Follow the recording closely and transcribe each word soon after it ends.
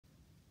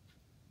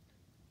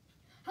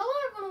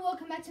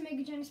back to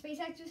Megha Space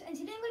Actors, and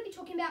today I'm going to be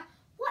talking about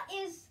what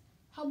is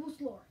Hubble's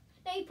law.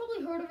 Now, you've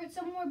probably heard of it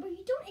somewhere, but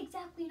you don't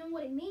exactly know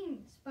what it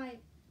means,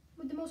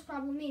 what the most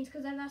probable means,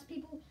 because I've asked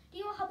people, do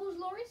you know what Hubble's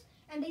law is?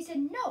 And they said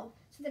no,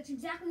 so that's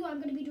exactly why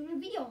I'm going to be doing a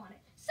video on it.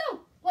 So,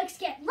 let's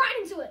get right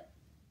into it!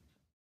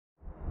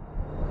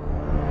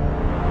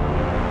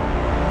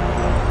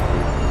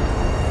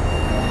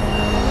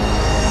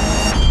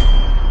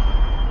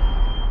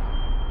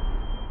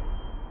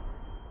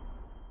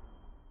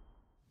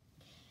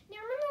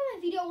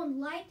 Video on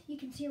light, you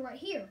can see it right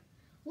here.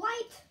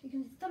 Light, you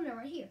can see the thumbnail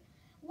right here.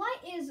 Light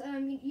is,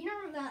 you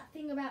know that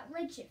thing about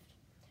redshift.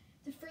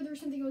 The further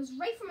something goes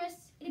right from us,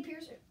 it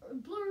appears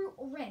blue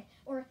or red.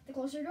 Or the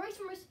closer it goes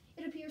from us,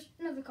 it appears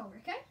another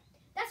color, okay?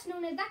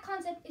 That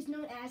concept is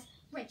known as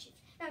redshift.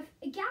 Now,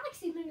 if a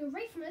galaxy is moving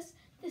away from us,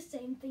 the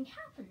same thing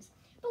happens.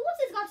 But what's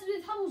this got to do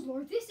with Hubble's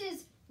law? This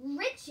is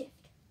redshift.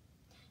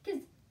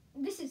 Because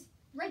this is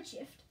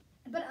redshift,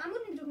 but I'm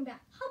going to be talking about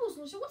Hubble's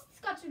law. So what's this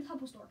got to do with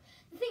Hubble's law?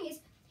 The thing is,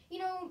 you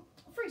know,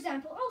 for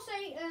example, I'll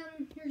say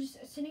you're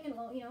just sitting in,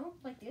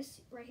 like this,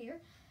 right here,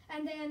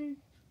 and then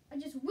I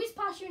just whiz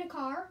past you in a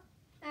car,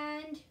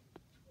 and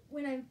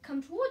when I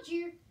come towards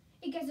you,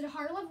 it gets at a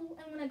higher level,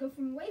 and when I go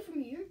away from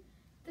you,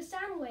 the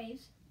sound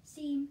waves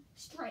seem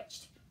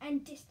stretched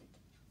and distant.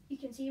 You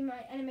can see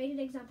my animated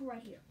example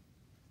right here.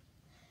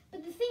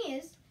 But the thing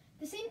is,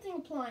 the same thing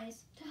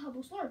applies to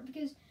Hubble's law,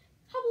 because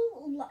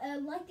Hubble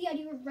liked the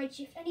idea of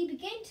redshift, and he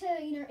began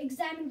to,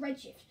 examine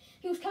redshift.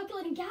 He was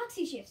calculating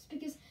galaxy shifts,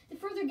 because the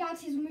further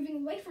galaxies were moving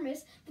away from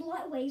us, the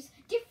light waves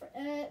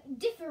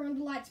differ on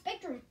the light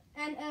spectrum.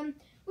 And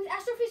with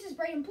astrophysics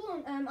Braden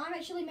Pullen, I'm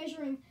actually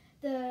measuring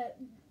the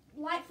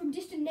light from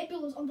distant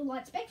nebulas on the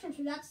light spectrum,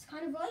 so that's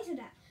kind of related to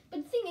that.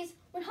 But the thing is,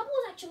 when Hubble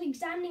was actually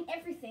examining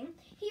everything,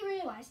 he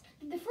realized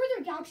that the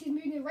further galaxies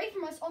moving away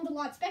from us on the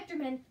light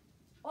spectrum, and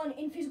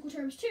in physical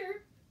terms too,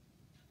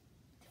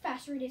 the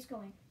faster it is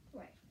going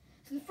away.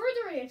 So the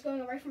further it is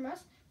going away from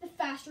us, the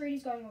faster it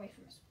is going away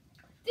from us.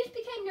 This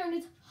became known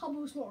as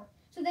Hubble's law.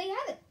 So there you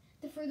have it.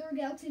 The further a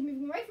galaxy is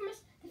moving away from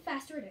us, the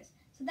faster it is.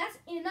 So that's,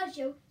 in a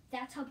nutshell,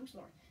 that's Hubble's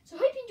law. So I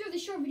hope you enjoyed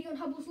this short video on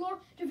Hubble's law.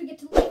 Don't forget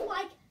to leave a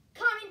like